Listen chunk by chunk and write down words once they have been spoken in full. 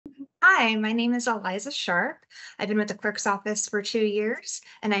Hi, my name is Elyza Sharp. I've been with the clerk's office for 2 years,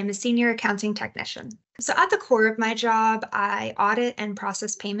 and I'm a senior accounting technician. So, at the core of my job, I audit and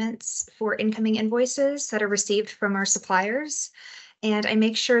process payments for incoming invoices that are received from our suppliers, and I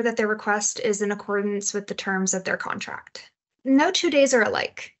make sure that their request is in accordance with the terms of their contract. No 2 days are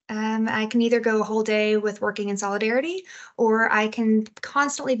alike. I can either go a whole day with working in solidarity, or I can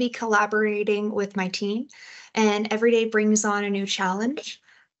constantly be collaborating with my team, and every day brings on a new challenge.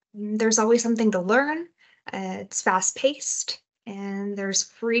 There's always something to learn. It's fast paced and there's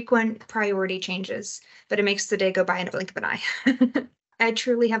frequent priority changes, but it makes the day go by in a blink of an eye. I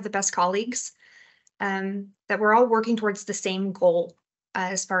truly have the best colleagues that we're all working towards the same goal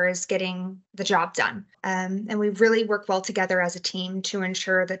as far as getting the job done. And we really work well together as a team to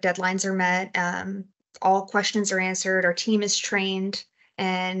ensure that deadlines are met, all questions are answered, our team is trained,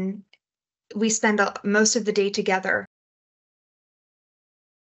 and we spend most of the day together